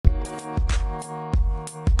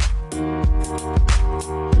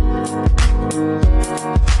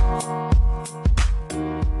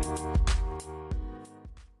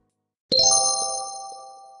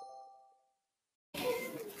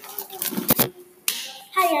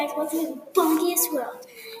Hi guys, welcome to Bonkiest World.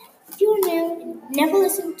 If you are new and never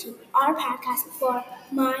listened to our podcast before,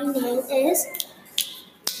 my name is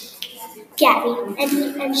Gabi,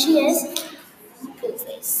 and she is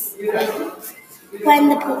Poopface. Gwen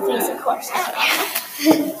the Poopface, of course.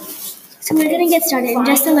 So we're gonna get started in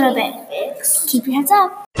just a little bit. Keep your heads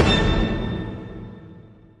up.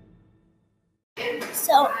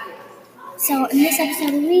 So in this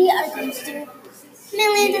episode, we are going to do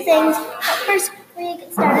millions of things. But first, we're going to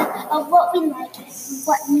get started of what we like and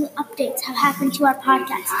what new updates have happened to our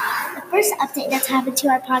podcast. The first update that's happened to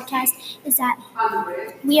our podcast is that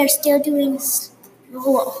we are still doing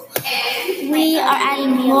school. We are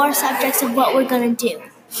adding more subjects of what we're going to do.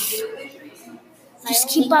 Just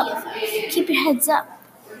keep your heads up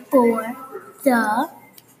for the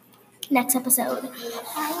next episode.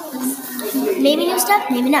 Maybe new stuff,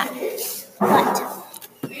 maybe not. But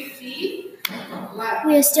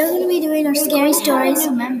we are still going to be doing our scary stories.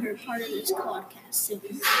 Remember part of this podcast soon.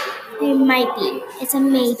 It might be. It's a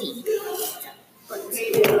maybe.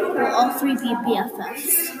 We'll all three be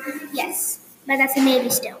BFFs. Yes, but that's a maybe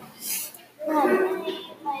still. But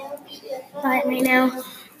right now,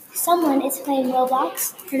 someone is playing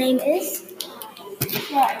Roblox. Her name is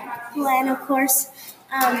Gwen, of course.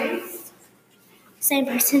 Same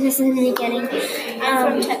person as in the beginning.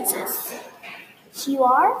 I'm from Texas. You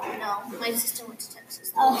are? No, my sister went to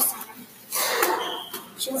Texas.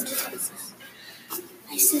 She went to Texas.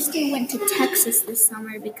 My sister went to Texas this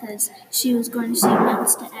summer because she was going to see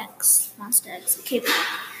Monster X. Okay,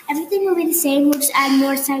 everything will be the same. We'll just add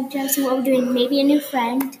more subjects of what we're doing. Maybe a new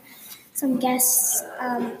friend, some guests.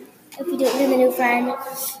 If we do it with a new friend,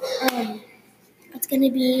 it's going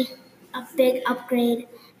to be a big upgrade.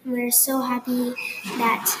 And we're so happy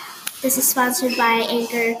that this is sponsored by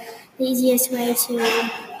Anchor, the easiest way to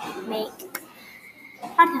make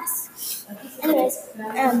podcasts. Anyways, I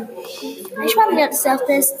should probably note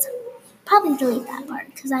self-this. Probably delete that part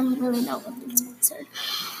because I don't really know what it's sponsored.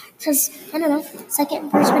 Because, I don't know, second and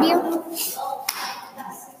first video.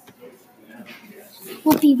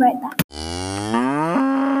 We'll be right back.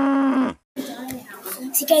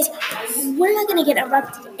 See guys, we're not going to get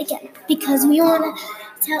erupted again because we want to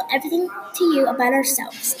tell everything to you about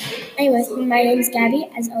ourselves. Anyways, my name is Gabi,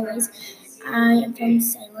 as always. I am from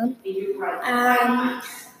Salem.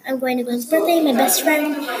 I'm going to Gwen's birthday. My best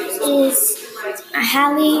friend is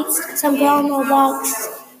Hallie, some girl on Roblox.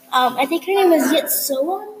 I think her name is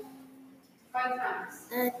Yitsoa.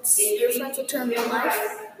 That's your friends will turn real life?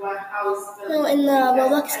 No, in the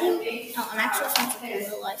Roblox game. No, I'm actually friends with her in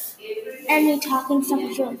real life. And we talk and stuff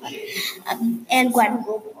is really fun. And Gwen.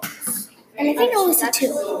 And I think Alyssa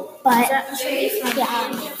too. But,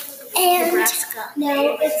 yeah. And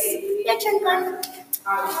now it's your turn, Gwen.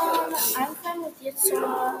 I'm fine with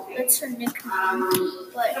Yitsoa. That's her nickname.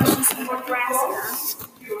 But she's from Nebraska.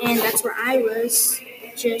 And that's where I was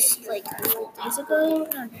just like a couple days ago.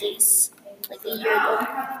 Not days. Like a year ago. I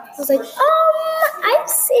was like, I've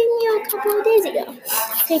seen you a couple of days ago.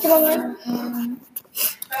 Take it over.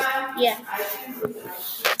 Yeah.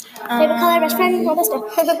 Favorite color, best friend, or best friend?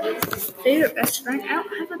 Favorite best friend? I don't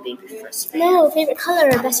have a big best friend. No, favorite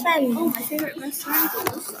color, best friend. Oh, my favorite best friend is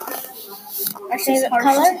Alyssa. That's Favorite just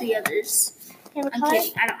color? to the others. Favorite I'm color?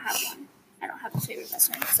 kidding. I don't have one. I don't have a favorite best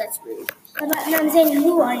friend because that's rude. No, I'm saying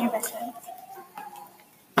who are your best friends?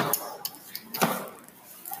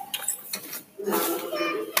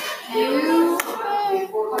 You,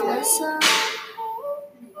 Alyssa,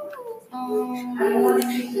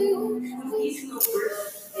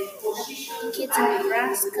 kids in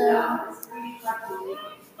Nebraska,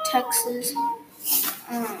 Texas.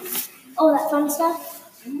 Oh, that fun stuff?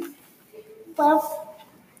 Well,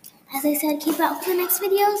 as I said, keep out for the next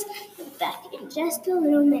videos. We'll be back in just a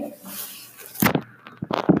little minute.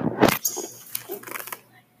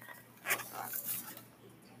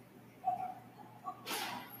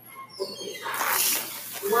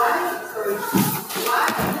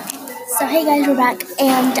 So hey guys, we're back,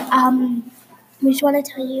 and we just want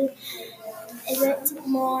to tell you a bit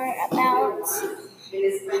more about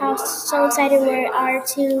how so excited we are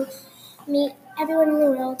to meet everyone in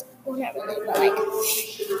the world. Well, not really, but like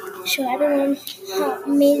show everyone how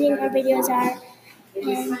amazing our videos are,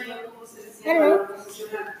 and I don't know,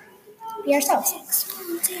 be ourselves.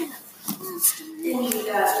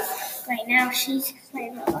 Right now, she's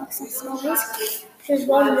playing Roblox as always. There's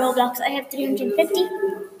one Roblox. I have 350.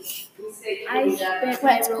 I spent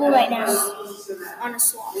at school right now On a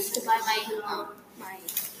swap to buy my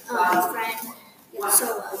friend. So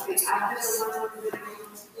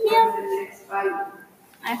yeah.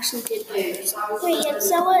 I actually did buy this. Wait,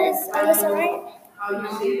 Yetsoa is Alyssa, right?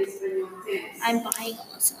 I'm buying all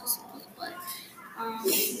the sauce, but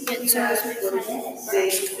getting so is my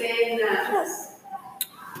friend.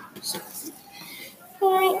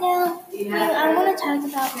 Well, right now, I want to talk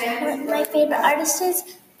about what my favorite artist is,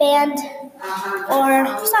 band, or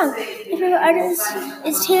song. My favorite artist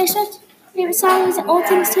is Taylor Swift. My favorite song is All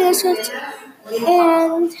Things Taylor Swift.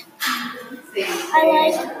 And I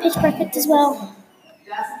like Pitch Perfect as well.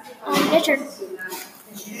 Richard.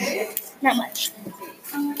 Not much.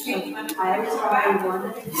 Who are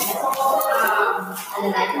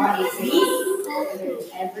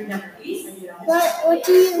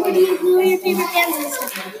your favorite bands and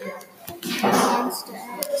stuff?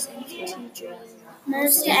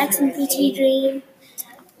 Monster X and PT Dream.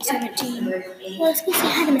 17. Well, it's good to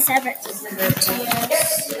have him a Severance.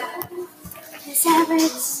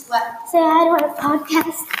 Severance. Say hi to our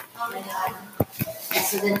podcast.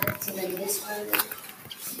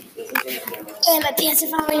 And my pants are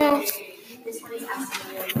falling off.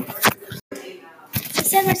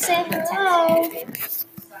 Severance, say hello.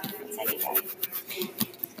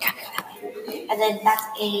 And then that's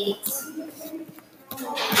 8.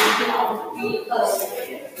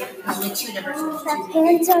 Only 2 numbers. My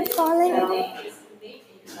pants are falling off.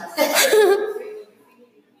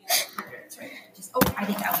 I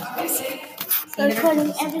think that was this.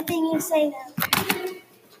 Recording everything you say now.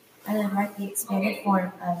 And then write the expanded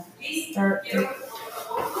form of 31.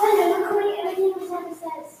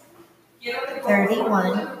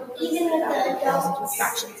 Even with the adults.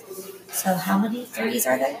 Fractions. So how many 3s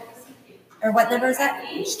are there? Or what number is that?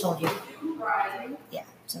 I just told you. Yeah.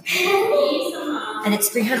 So and it's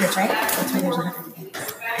 300, right? That's why there's 100 again.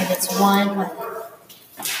 And it's 1 what?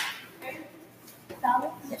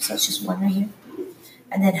 Yep, so it's just 1 right here.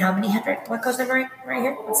 And then how many hundred? What goes over right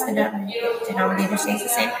here? What's the denominator stays the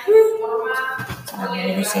same?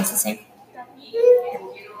 Denominator stays the same.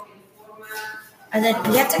 And then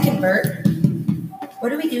we have to convert. What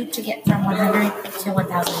do we do to get from 100 to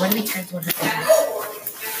 1,000? What do we times 100?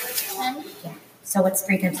 10. Yeah. So what's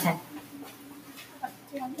 3 times 10?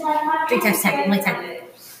 3 times 10. Only 10.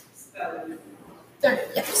 30.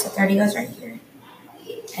 Yep. So 30 goes right here.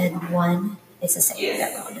 And 1 is the same.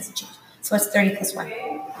 That one doesn't change. So what's 30 plus 1? Yep.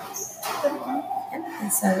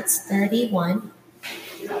 And so it's 31.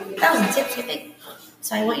 That was a tip tipping.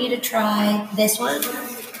 So I want you to try this one.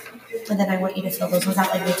 And then I want you to fill those ones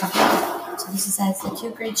out like we talked about. So this says the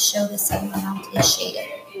 2 grids show the same amount is shaded.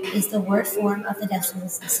 Is the word form of the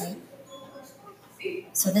decimals the same?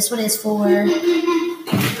 So this one is for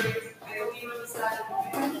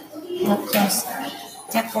close.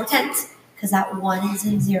 Yeah, 4/10, because that 1 is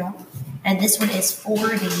in 0. And this one is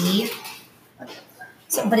 40.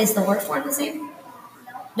 So, but is the word form the same?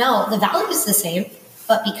 No, the value is the same,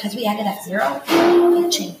 but because we added that 0,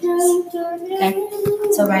 it changes. Okay?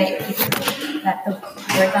 So write that the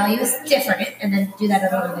word value is different, and then do that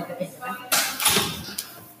other one like a big one.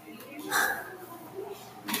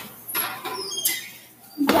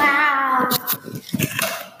 Wow.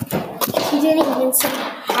 You didn't even say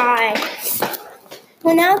hi.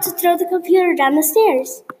 Well, now to throw the computer down the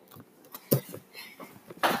stairs.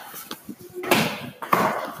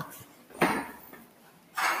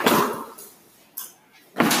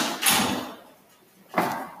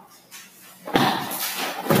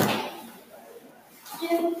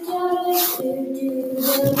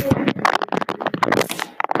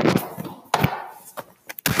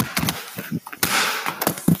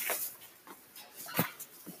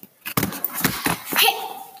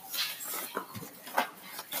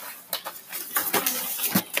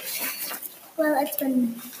 Well, it's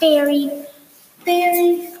been very,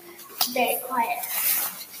 very, very quiet.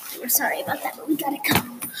 We're sorry about that, but we gotta go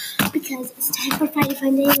because it's time for Friday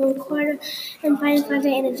Fun Day. We'll record and Friday Fun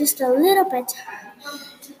Day in just a little bit.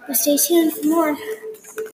 But stay tuned for more.